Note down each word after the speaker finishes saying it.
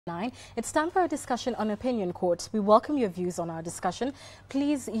It's time for a discussion on Opinion Court. We welcome your views on our discussion.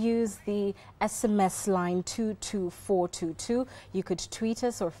 Please use the SMS line 22422. You could tweet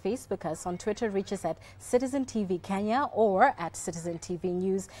us or Facebook us. On Twitter, reach us at Citizen TV Kenya or at Citizen TV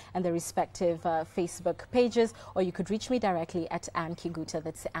News and the respective Facebook pages. Or you could reach me directly at Ann Kiguta,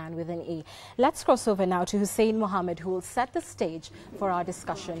 that's Ann with an E. Let's cross over now to Hussein Mohammed, who will set the stage for our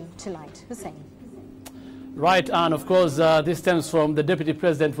discussion tonight. Hussein. Right, and of course, this stems from the Deputy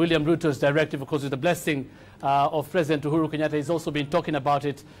President William Ruto's directive, of course, with the blessing of President Uhuru Kenyatta. He's also been talking about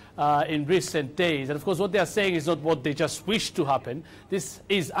it in recent days. And of course, what they are saying is not what they just wish to happen. This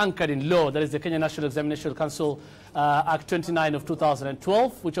is anchored in law. That is the Kenya National Examination Council Act 29 of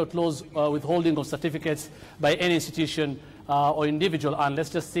 2012, which outlaws withholding of certificates by any institution or individual. And let's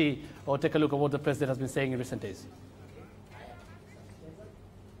just see or take a look at what the President has been saying in recent days.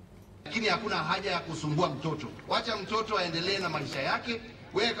 Lakini hakuna haja ya kusumbua mtoto. Wacha mtoto aendelee na maisha yake.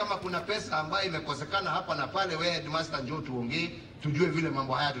 Wewe kama kuna pesa ambayo imekosekana hapa na pale, wewe headmaster njoo tuongee, tujue vile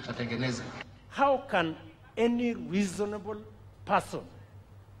mambo haya tutatengeneza. How can any reasonable person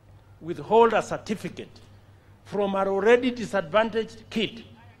withhold a certificate from an already disadvantaged kid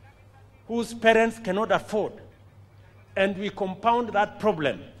whose parents cannot afford, and we compound that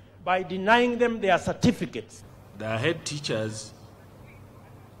problem by denying them their certificates? The head teachers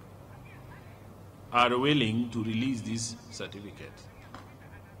are willing to release this certificate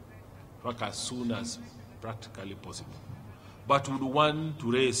as soon as practically possible, but would want to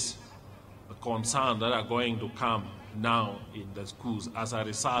raise the concerns that are going to come now in the schools as a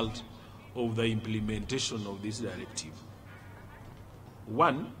result of the implementation of this directive.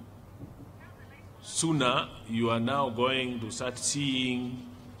 One, sooner you are now going to start seeing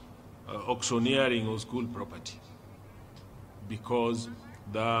auctioneering of school property, because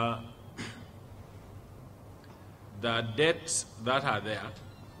the debts that are there,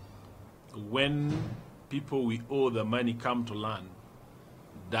 when people we owe the money come to learn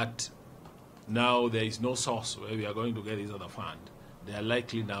that now there is no source where we are going to get this other fund, they are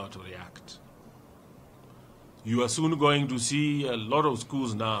likely now to react. You are soon going to see a lot of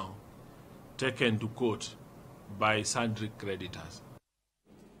schools now taken to court by sundry creditors.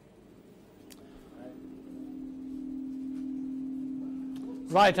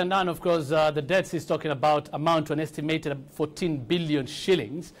 Right, and then, of course, the debts he's talking about amount to an estimated 14 billion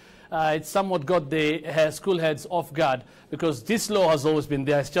shillings. It's somewhat got the school heads off guard because this law has always been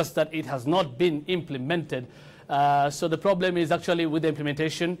there. It's just that it has not been implemented. So the problem is actually with the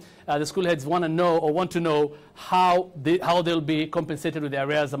implementation. The school heads want to know how they'll be compensated with the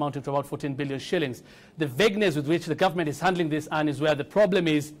arrears amounting to about 14 billion shillings. The vagueness with which the government is handling this and is where the problem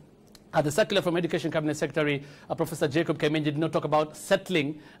is. The circular from Education Cabinet Secretary, Professor Jacob Kaimenje, did not talk about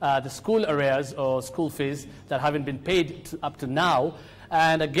settling the school arrears or school fees that haven't been paid up to now.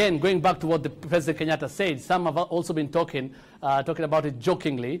 And again, going back to what the President Kenyatta said, some have also been talking about it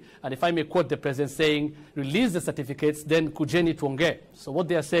jokingly. And if I may quote the President saying, release the certificates, then kujeni tuonge. So what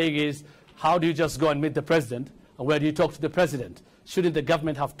they are saying is, how do you just go and meet the President? And where do you talk to the President? Shouldn't the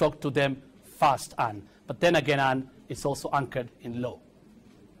government have talked to them first, Anne? But then again, Anne, it's also anchored in law.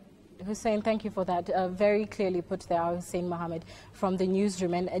 Hussein, thank you for that. Very clearly put there, Hussein Mohammed from the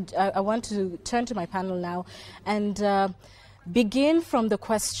newsroom. And I want to turn to my panel now and begin from the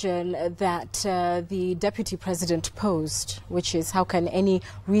question that the Deputy President posed, which is how can any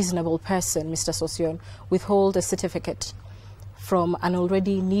reasonable person, Mr. Sosion, withhold a certificate from an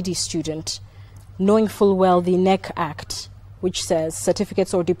already needy student, knowing full well the NEC Act, which says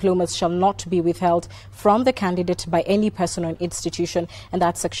certificates or diplomas shall not be withheld from the candidate by any person or institution, and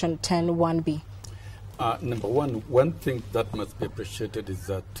that's section 10(1)(b). Number one thing that must be appreciated is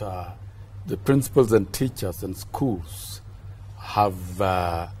that the principals and teachers and schools have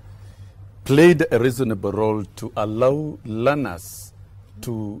played a reasonable role to allow learners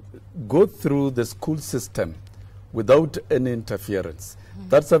to go through the school system without any interference.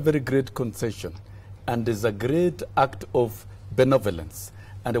 That's a very great concession and is a great act of benevolence.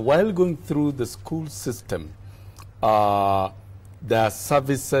 And while going through the school system, there are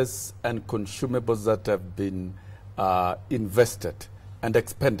services and consumables that have been invested and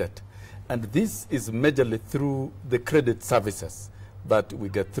expended. And this is majorly through the credit services that we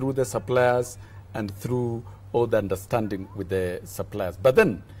get through the suppliers and through all the understanding with the suppliers. But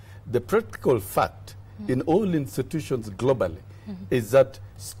then the practical fact in all institutions globally is that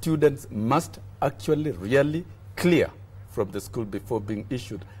students must actually really clear from the school before being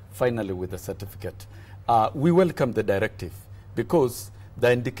issued finally with a certificate. We welcome the directive because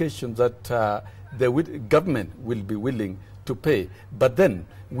the indication that the government will be willing to pay. But then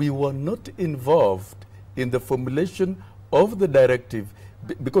we were not involved in the formulation of the directive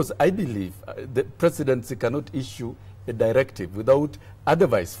because I believe the presidency cannot issue a directive without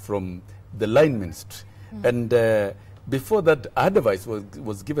advice from the line ministry. And before that advice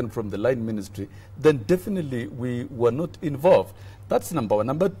was given from the line ministry, then definitely we were not involved. That's number one.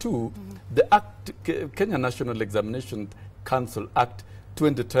 Number two, the Act, Kenya National Examination Council Act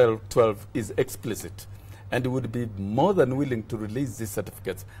 2012 is explicit, and would be more than willing to release these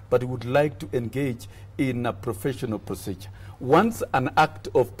certificates, but would like to engage in a professional procedure. Once an Act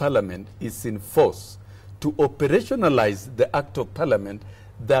of Parliament is in force, to operationalize the Act of Parliament,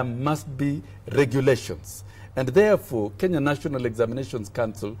 there must be regulations. And therefore, Kenya National Examinations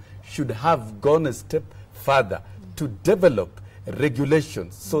Council should have gone a step further to develop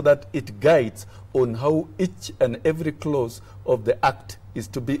regulations so that it guides on how each and every clause of the Act is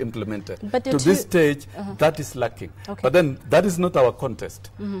to be implemented. But to this stage, that is lacking. Okay. But then that is not our contest.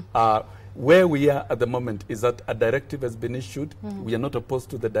 Where we are at the moment is that a directive has been issued. We are not opposed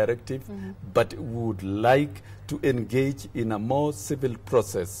to the directive, but we would like to engage in a more civil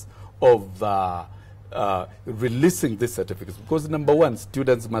process of releasing these certificates. Because number one,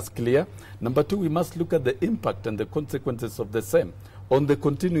 students must clear. Number two, we must look at the impact and the consequences of the same on the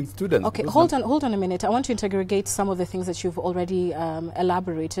continuing students. Okay, hold on a minute. I want to interrogate some of the things that you've already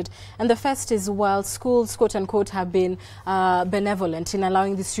elaborated. And the first is, while schools, quote unquote, have been benevolent in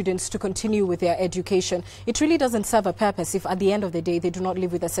allowing the students to continue with their education, it really doesn't serve a purpose if at the end of the day they do not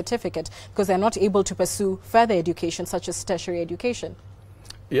leave with a certificate because they're not able to pursue further education such as tertiary education.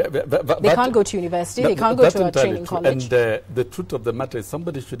 Yeah, they can't go to university, they can't go to a training college. And the truth of the matter is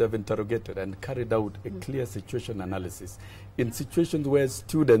somebody should have interrogated and carried out a clear situation analysis. In situations where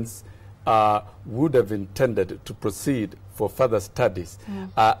students would have intended to proceed for further studies,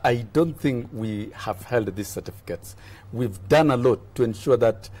 I don't think we have held these certificates. We've done a lot to ensure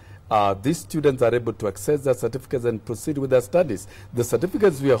that these students are able to access their certificates and proceed with their studies. The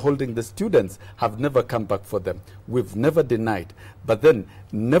certificates we are holding, the students have never come back for them. We've never denied. But then,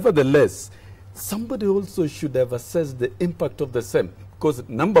 nevertheless, somebody also should have assessed the impact of the same. Because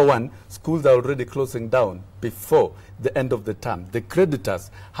number one, schools are already closing down before the end of the term. The creditors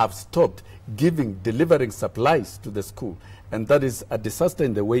have stopped delivering supplies to the school. And that is a disaster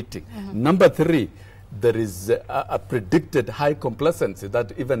in the waiting. Number three, there is a predicted high complacency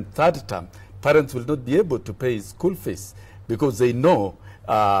that even third term, parents will not be able to pay school fees because they know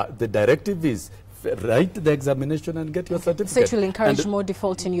the directive is write the examination and get your certificate. So it will encourage more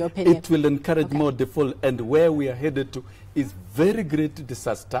default, in your opinion? It will encourage more default, and where we are headed to is very great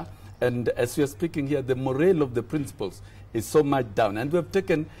disaster. And as we are speaking here, the morale of the principals is so much down. And we have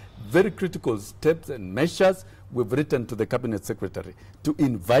taken very critical steps and measures. We've written to the Cabinet Secretary to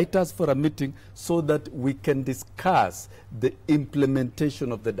invite us for a meeting so that we can discuss the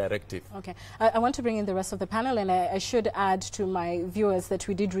implementation of the directive. Okay. I want to bring in the rest of the panel, and I should add to my viewers that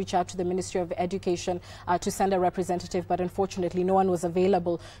we did reach out to the Ministry of Education to send a representative, but unfortunately no one was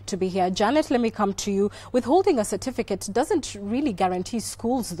available to be here. Janet, let me come to you. Withholding a certificate doesn't really guarantee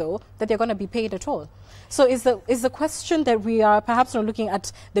schools, though, that they're going to be paid at all. So is the question that we are perhaps not looking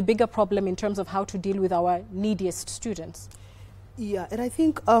at the bigger problem in terms of how to deal with our neediest students? Yeah, and I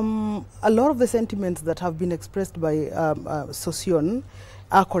think a lot of the sentiments that have been expressed by Sosion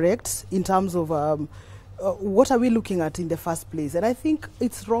are correct in terms of what are we looking at in the first place. And I think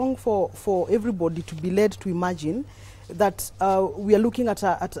it's wrong for everybody to be led to imagine that we are looking at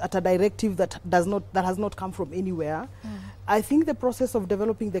a directive that has not come from anywhere. I think the process of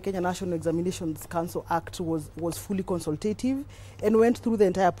developing the Kenya National Examinations Council Act was fully consultative and went through the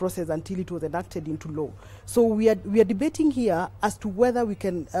entire process until it was enacted into law. So we are debating here as to whether we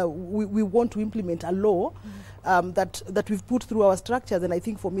can we want to implement a law that we've put through our structures, and I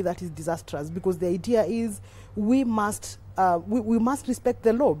think for me that is disastrous, because the idea is we must respect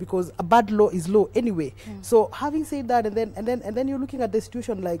the law, because a bad law is law anyway. So having said that, and then you're looking at the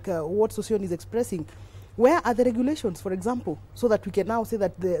situation like what Sosion is expressing. Where are the regulations, for example, so that we can now say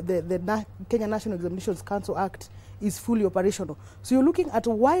that the Kenya National Examinations Council Act is fully operational? So you're looking at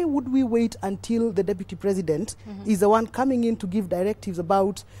why would we wait until the Deputy President is the one coming in to give directives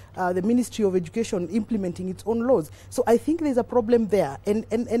about the Ministry of Education implementing its own laws? So I think there's a problem there.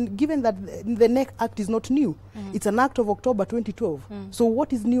 And given that the NEC Act is not new, it's an act of October 2012. So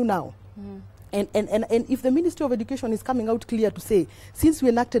what is new now? And if the Ministry of Education is coming out clear to say, since we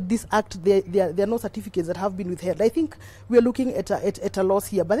enacted this act, there are no certificates that have been withheld, I think we are looking at a loss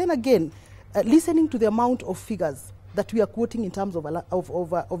here. But then again, listening to the amount of figures that we are quoting in terms of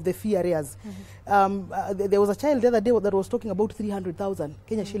the fee areas. There was a child the other day that was talking about 300,000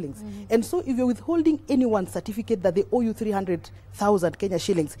 Kenya shillings. And so if you're withholding anyone's certificate that they owe you 300,000 Kenya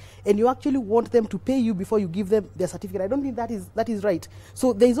shillings, and you actually want them to pay you before you give them their certificate, I don't think that is right.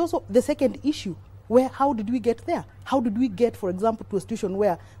 So there is also the second issue, where how did we get there? How did we get, for example, to a situation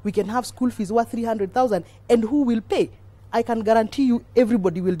where we can have school fees worth 300,000, and who will pay? I can guarantee you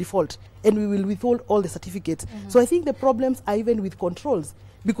everybody will default, and we will withhold all the certificates. So I think the problems are even with controls,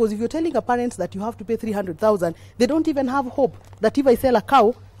 because if you're telling a parent that you have to pay 300,000, they don't even have hope that if I sell a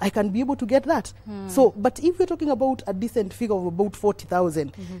cow, I can be able to get that. So, but if we're talking about a decent figure of about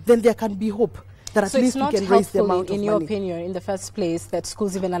 40,000, then there can be hope that at least we can raise the amount of money. So it's not helpful, in your opinion, in the first place, that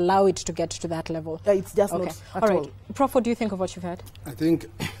schools even allow it to get to that level? It's just not at all. Prof, what do you think of what you've heard? I think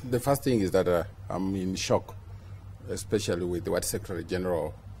the first thing is that I'm in shock, especially with what Secretary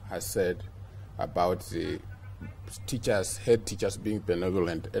General has said about the teachers, head teachers being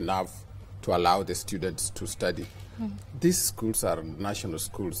benevolent enough to allow the students to study. These schools are national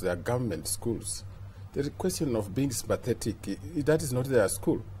schools, they are government schools. The question of being sympathetic, that is not their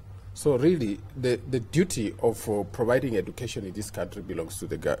school. So really, the duty of providing education in this country belongs to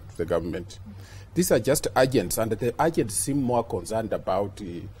the government. These are just agents, and the agents seem more concerned about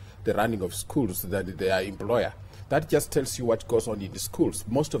the running of schools than their employer. That just tells you what goes on in the schools.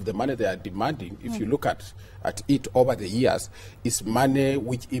 Most of the money they are demanding, if you look at it over the years, is money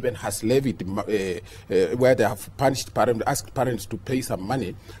which even has levied, where they have punished parents, asked parents to pay some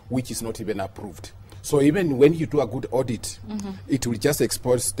money, which is not even approved. So even when you do a good audit, it will just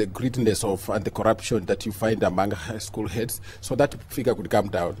expose the greediness and the corruption that you find among school heads, so that figure could come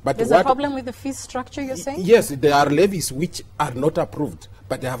down. But there's a problem with the fee structure, you're saying? Yes, there are levies which are not approved,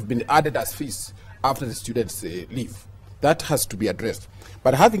 but they have been added as fees after the students leave. That has to be addressed.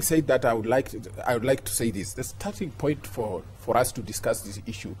 But having said that, I would like to say this. The starting point for us to discuss this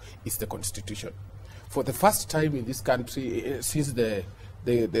issue is the Constitution. For the first time in this country, since the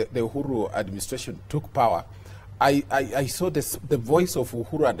Uhuru administration took power, I saw the voice of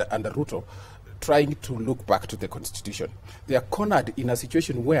Uhuru and Ruto trying to look back to the Constitution. They are cornered in a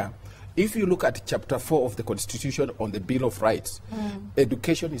situation where, if you look at Chapter 4 of the Constitution on the Bill of Rights,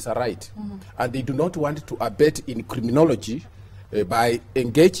 education is a right. And they do not want to abet in criminology by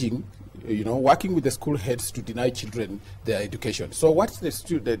engaging, working with the school heads to deny children their education. So what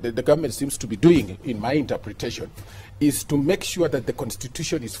the government seems to be doing, in my interpretation, is to make sure that the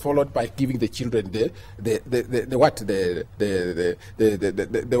Constitution is followed by giving the children the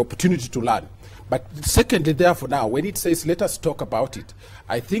opportunity to learn. But secondly, therefore, now, when it says, let us talk about it,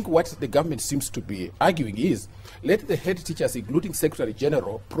 I think what the government seems to be arguing is, let the head teachers, including Secretary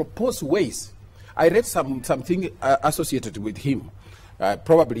General, propose ways. I read something associated with him.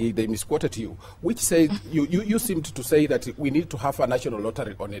 Probably they misquoted you, which said, you seemed to say that we need to have a national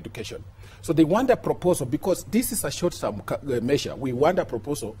lottery on education. So they want a proposal, because this is a short-term measure. We want a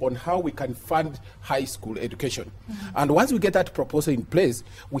proposal on how we can fund high school education. And once we get that proposal in place,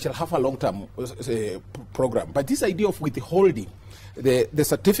 we shall have a long-term program. But this idea of withholding the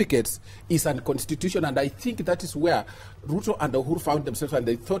certificates is unconstitutional, and I think that is where Ruto and Uhuru found themselves, and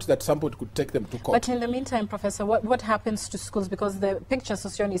they thought that somebody could take them to court. But in the meantime, Professor, what happens to schools? Because the picture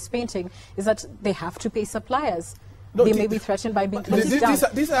Sossion is painting is that they have to pay suppliers. No, they may be threatened by being closed down.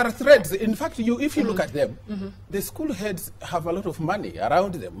 These are threats. In fact, if you look at them, the school heads have a lot of money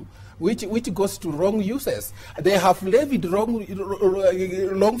around them, which goes to wrong uses. They have levied wrong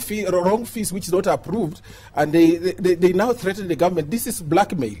fees which is not approved, and they now threaten the government. This is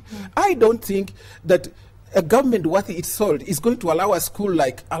blackmail. I don't think that a government worthy its salt is going to allow a school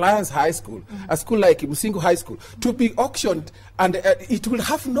like Alliance High School, a school like Musingo High School, to be auctioned, and it will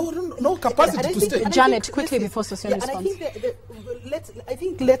have no capacity to stay. Janet, quickly before Sossion responds. I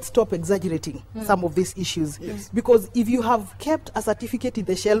think let's stop exaggerating some of these issues. Because if you have kept a certificate in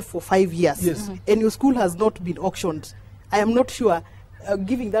the shelf for 5 years, and your school has not been auctioned, I am not sure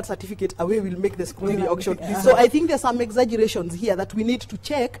giving that certificate away will make the school be auctioned. So I think there's some exaggerations here that we need to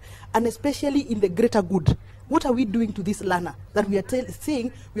check, and especially in the greater good. What are we doing to this learner that we are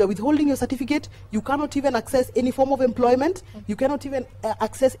saying we are withholding your certificate, you cannot even access any form of employment, you cannot even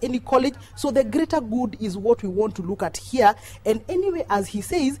access any college. So the greater good is what we want to look at here. And anyway, as he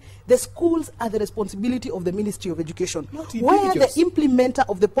says, the schools are the responsibility of the Ministry of Education. Where the implementer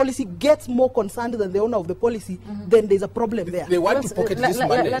of the policy gets more concerned than the owner of the policy, then there's a problem there. They want to pocket this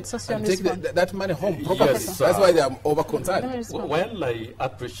money and take that money home. Yes, that's why they are over-concerned. While I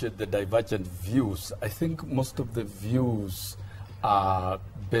appreciate the divergent views, I think most of the views are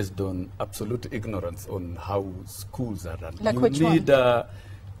based on absolute ignorance on how schools are run. Like you which need, one?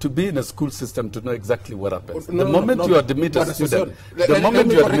 to be in a school system to know exactly what happens. No, the moment you admit a student, the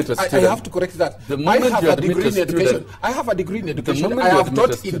moment you admit a student, I have to correct that. The moment I have you a admit degree a in education. student, I have a degree in education. moment I you have admit a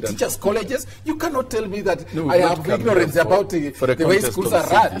taught in student. teachers' colleges. You cannot tell me that No, I not have come ignorance here about for a the way contest schools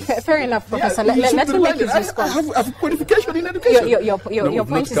of are run. Fair enough, Professor. you Let should me be make right. his I response. have qualification in education. Your We've point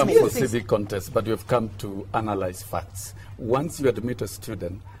not is come made. for civic contest, but we've come to analyze facts. Once you admit a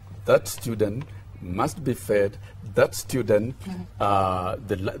student, that student must be fed. That student,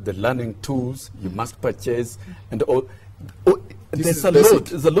 the learning tools you must purchase, and all. There's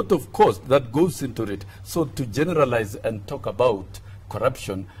a lot of cost that goes into it. So to generalize and talk about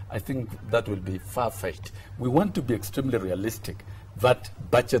corruption, I think that will be far-fetched. We want to be extremely realistic that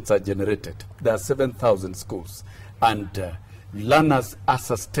budgets are generated. There are 7,000 schools, and learners are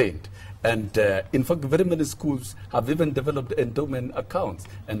sustained. And in fact, very many schools have even developed endowment accounts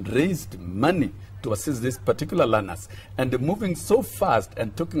and raised money to assist these particular learners. And moving so fast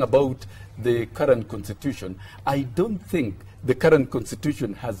and talking about the current constitution, I don't think the current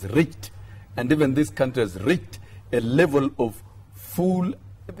constitution has reached, and even this country has reached, a level of full,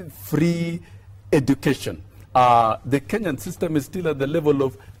 free education. The Kenyan system is still at the level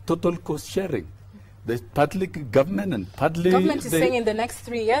of total cost sharing. There's partly government and partly... Government is saying in the next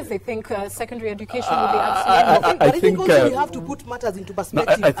 3 years, they think secondary education will be absolutely... I think also we have to put matters into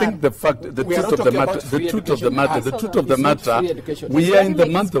perspective. No, I think the fact, the truth of the matter, we are in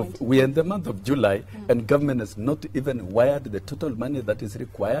the month of July, and government has not even wired the total money that is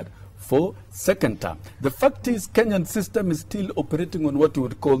required for second term. The fact is, Kenyan system is still operating on what we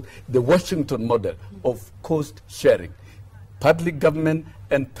would call the Washington model of cost sharing. Partly government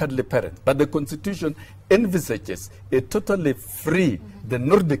and partly parents. But the constitution envisages a totally free, the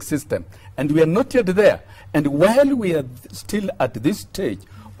Nordic system. And we are not yet there. And while we are still at this stage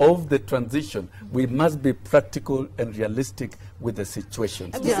of the transition, we must be practical and realistic with the situation.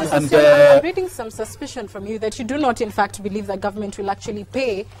 And I'm reading some suspicion from you that you do not, in fact, believe that government will actually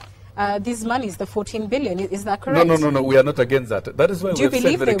pay these monies, the 14 billion. Is that correct? No, we are not against that. That is why we have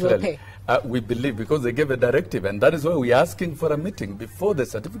said very clearly. Will pay? We believe, because they gave a directive, and that is why we are asking for a meeting before the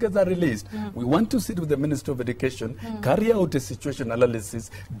certificates are released. We want to sit with the Minister of Education, carry out a situation analysis,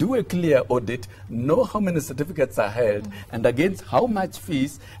 do a clear audit, know how many certificates are held, and against how much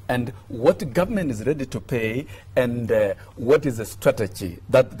fees, and what government is ready to pay, and what is the strategy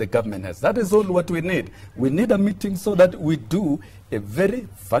that the government has. That is all what we need. We need a meeting so that we do a very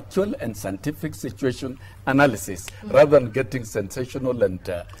factual and scientific situation analysis, rather than getting sensational and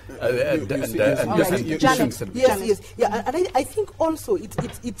yes. And I think also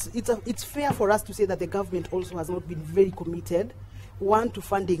it's fair for us to say that the government also has not been very committed to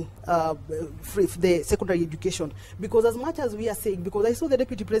funding the secondary education, because as much as we are saying, because I saw the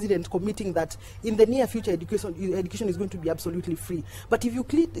Deputy President committing that in the near future education is going to be absolutely free, but if you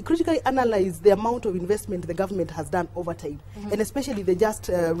critically analyze the amount of investment the government has done over time, and especially the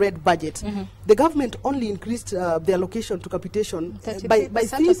just read budget, the government only increased the allocation to capitation by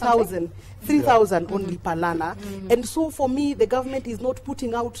 3,000 only per learner, and so for me the government is not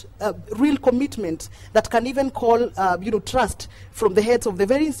putting out real commitment that can even call trust from the heads of the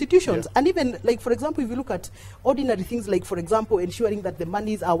very institutions. And even, like, for example, if you look at ordinary things, like, for example, ensuring that the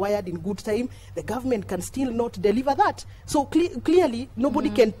monies are wired in good time, the government can still not deliver that. So clearly, nobody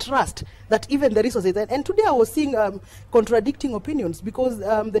can trust that even the resources. And today I was seeing contradicting opinions, because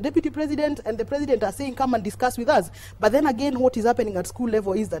the Deputy President and the President are saying, come and discuss with us. But then again, what is happening at school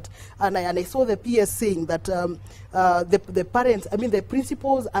level is that, and I saw the PS saying that the parents, the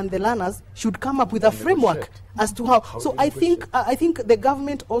principals and the learners should come up with a framework as to how. So I think the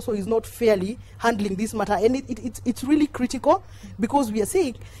government also is not fairly handling this matter, and it's really critical, because we are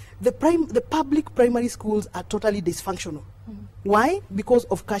saying the public primary schools are totally dysfunctional. Why? Because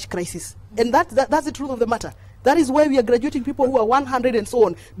of cash crisis, and that's the truth of the matter. That is why we are graduating people who are 100 and so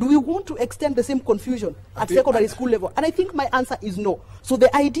on. Do we want to extend the same confusion at secondary school level? And I think my answer is no. So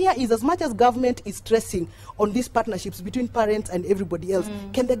the idea is, as much as government is stressing on these partnerships between parents and everybody else,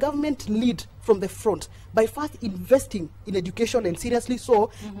 can the government lead from the front by first investing in education, and seriously so,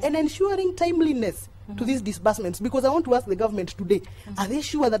 and ensuring timeliness to these disbursements? Because I want to ask the government today, are they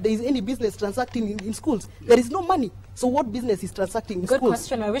sure that there is any business transacting in schools? There is no money. So what business is transacting in schools? Good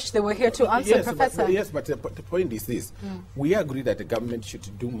question. I wish they were here to answer, Professor. But the point is this. We agree that the government should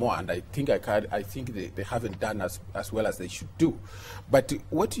do more, and I think they haven't done as well as they should do. But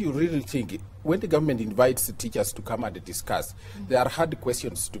what do you really think, when the government invites the teachers to come and discuss, there are hard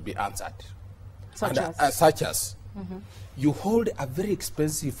questions to be answered. Such as you hold a very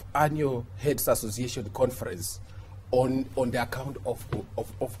expensive annual Heads Association conference on the account of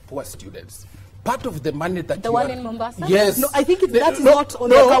poor students. part of the money that The one in Mombasa? Yes. No, I think that is not on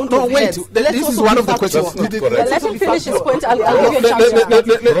the account of wait. heads. This is one of the questions. That's not correct. Well, let him finish his point. I'll give you a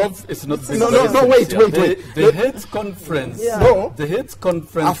chance. Prof, it's not No, wait. The heads conference. Yeah. No. The heads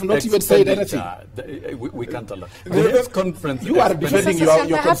conference. I've not even said anything. We can't allow. The heads conference. You are defending Mr. your Sossion,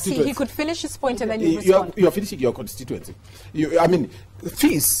 perhaps constituency. he could finish his point and then you respond. You are finishing your constituency. I mean,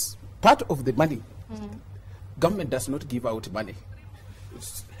 fees, part of the money. Government does not give out money.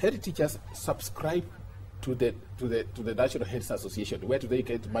 Head teachers subscribe to the National Heads Association. Where do they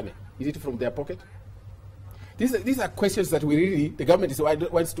get money? Is it from their pocket? These are questions that the government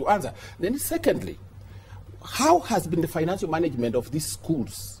wants to answer. Then secondly, how has been the financial management of these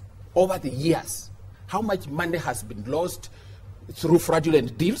schools over the years? How much money has been lost through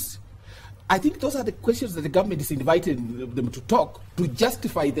fraudulent deals? I think those are the questions that the government is inviting them to talk to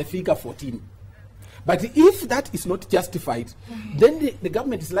justify the figure 14. But if that is not justified, then the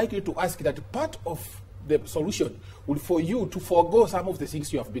government is likely to ask that part of the solution will for you to forego some of the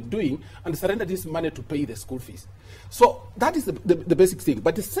things you have been doing and surrender this money to pay the school fees. So that is the basic thing.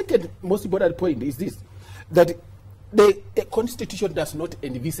 But the second most important point is this, that the Constitution does not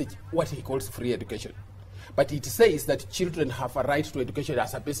envisage what he calls free education. But it says that children have a right to education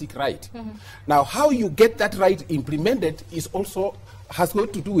as a basic right. Now, how you get that right implemented has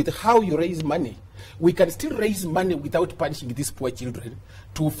got to do with how you raise money. We can still raise money without punishing these poor children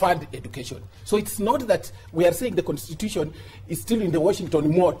to fund education. So it's not that we are saying the Constitution is still in the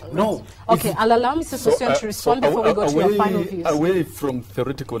Washington mode. No. Okay, I'll allow Mr. Sossion to respond before we go to your final views. Away from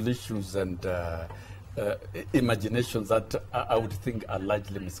theoretical issues and imaginations that I would think are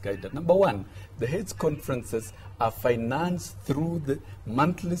largely misguided. Number one, the heads conferences are financed through the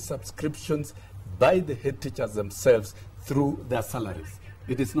monthly subscriptions by the head teachers themselves through their salaries.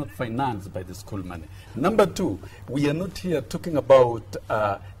 It is not financed by the school money. Number two, we are not here talking about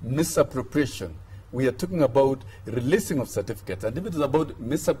misappropriation. We are talking about releasing of certificates. And if it is about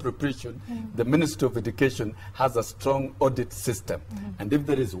misappropriation, the Ministry of Education has a strong audit system. And if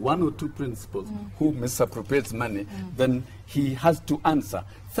there is one or two principals who misappropriates money, then he has to answer.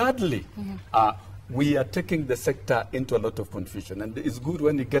 Thirdly, we are taking the sector into a lot of confusion. And it's good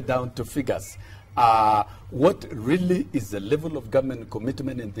when you get down to figures. What really is the level of government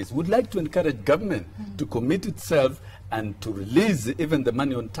commitment in this? We'd like to encourage government to commit itself and to release even the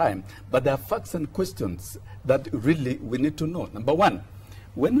money on time. But there are facts and questions that really we need to know. Number one,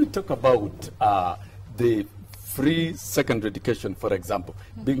 when we talk about the free secondary education, for example,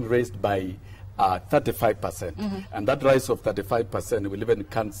 being raised by 35%, and that rise of 35% will even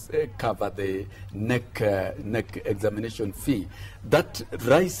cover the NEC examination fee. That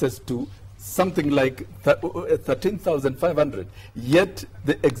rises to something like 13,500, yet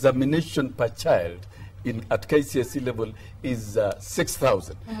the examination per child at KCSE level is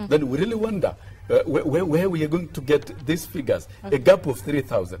 6,000. Then we really wonder where we are going to get these figures, a gap of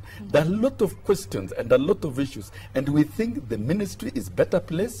 3,000. There are a lot of questions and a lot of issues, and we think the ministry is better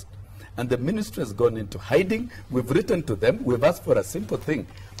placed, and the ministry has gone into hiding. We've written to them. We've asked for a simple thing.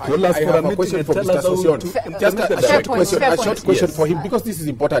 Call us for a meeting and tell us how to just a short question for him, because this is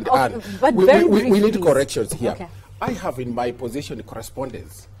important. And we need corrections here. Okay. I have in my possession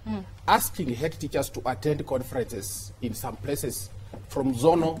correspondence asking head teachers to attend conferences in some places from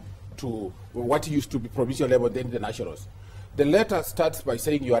zonal to what used to be provincial level, then the nationals. The letter starts by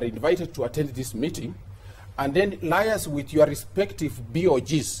saying you are invited to attend this meeting, and then liaise with your respective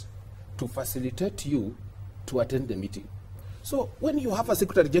BOGs to facilitate you to attend the meeting. So when you have a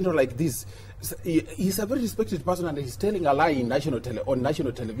Secretary General like this, he's a very respected person, and he's telling a lie on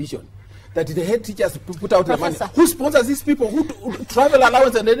national television that the head teachers put out the money. Who sponsors these people? Who travel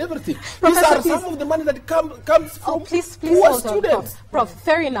allowance and everything? These are some of the money that comes from poor students. Prof,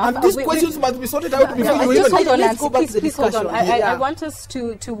 fair enough. And these questions must be sorted out before you even... Hold on, Nancy. Please hold on. I want us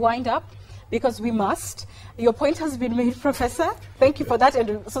to wind up, because we must. Your point has been made, Professor. Thank you for that,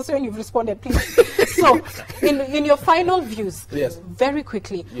 and Sossion, you've responded, please. So, in your final views, very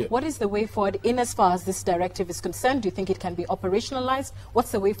quickly, what is the way forward in as far as this directive is concerned? Do you think it can be operationalized?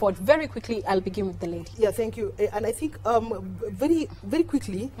 What's the way forward? Very quickly, I'll begin with the lady. Yeah, thank you. And I think very, very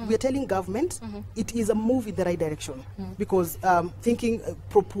quickly, we are telling government it is a move in the right direction, because thinking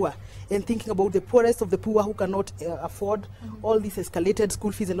pro-poor and thinking about the poorest of the poor who cannot afford all these escalated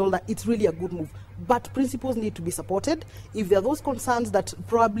school fees and all that, it's really a good move. but principals need to be supported. If there are those concerns that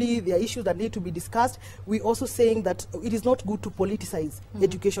probably there are issues that need to be discussed, we're also saying that it is not good to politicize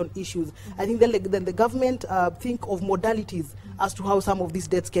education issues. I think then the government think of modalities as to how some of these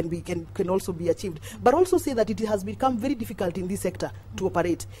debts can also be achieved, but also say that it has become very difficult in this sector to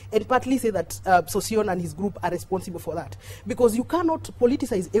operate, and partly say that Sosion and his group are responsible for that, because you cannot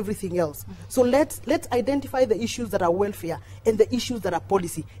politicize everything else. So let's identify the issues that are welfare and the issues that are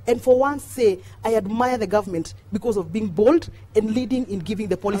policy, and for once say, I admire the government because of being bold and leading in giving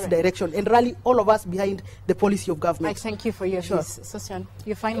the policy direction, and rally all of us behind the policy of government. I thank you for your views. Sosion,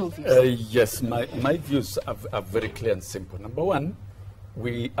 your final views. Yes, my views are very clear and simple. Number one,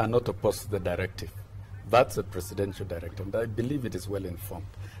 we are not opposed to the directive. That's a presidential directive, and I believe it is well informed.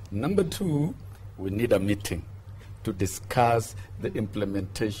 Number two, we need a meeting to discuss the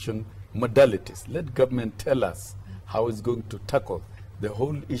implementation modalities. Let government tell us how it's going to tackle the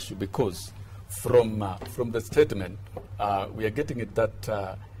whole issue, because from the statement, we are getting it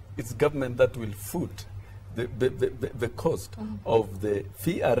that it's government that will foot the cost of the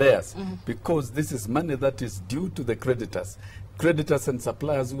fee arrears, because this is money that is due to the creditors and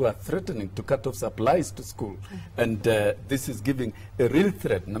suppliers who are threatening to cut off supplies to school. And this is giving a real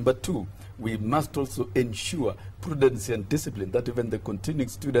threat. Number two, we must also ensure prudence and discipline, that even the continuing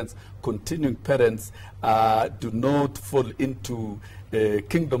students, continuing parents do not fall into a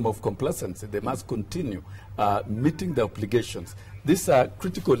kingdom of complacency. They must continue meeting the obligations. These are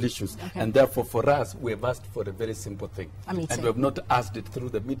critical issues, and therefore for us, we have asked for a very simple thing. And we have not asked it through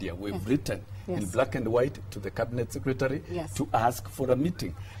the media. We've written in black and white to the Cabinet Secretary to ask for a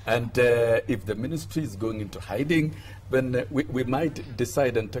meeting. And if the ministry is going into hiding, then we might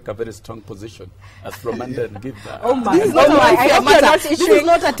decide and take a very strong position as Romanda and give that. This is not a welfare matter. This is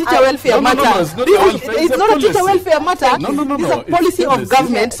not a teacher welfare matter. It's not a teacher welfare matter. No. This is a policy of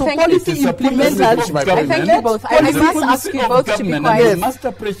government. So policy implemented. I thank you both. I must ask you both to be quiet. We must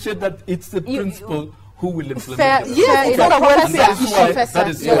appreciate that it's the principal who will implement it. Yes, it's not a welfare issue.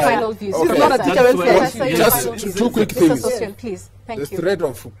 Professor, your final views. This is not a teacher welfare issue. Just two quick things. Please, thank you. The threat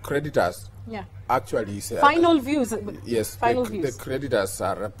of creditors actually is... final views. Yes, final views. The creditors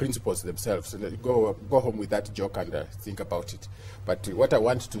are principals themselves. Go home with that joke and think about it. But what I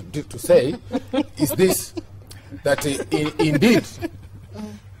want to say is this, that indeed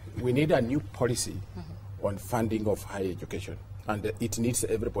we need a new policy on funding of higher education. And it needs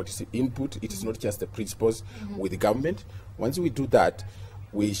everybody's input. It is not just the principals with the government. Once we do that,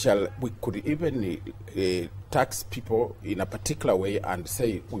 we could even tax people in a particular way and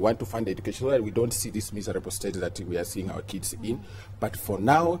say we want to fund education so that we don't see this miserable state that we are seeing our kids in. But for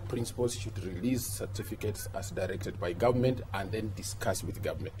now, principals should release certificates as directed by government and then discuss with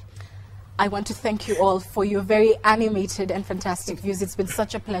government. I want to thank you all for your very animated and fantastic views. It's been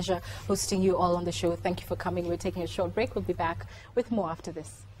such a pleasure hosting you all on the show. Thank you for coming. We're taking a short break. We'll be back with more after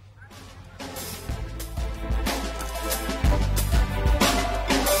this.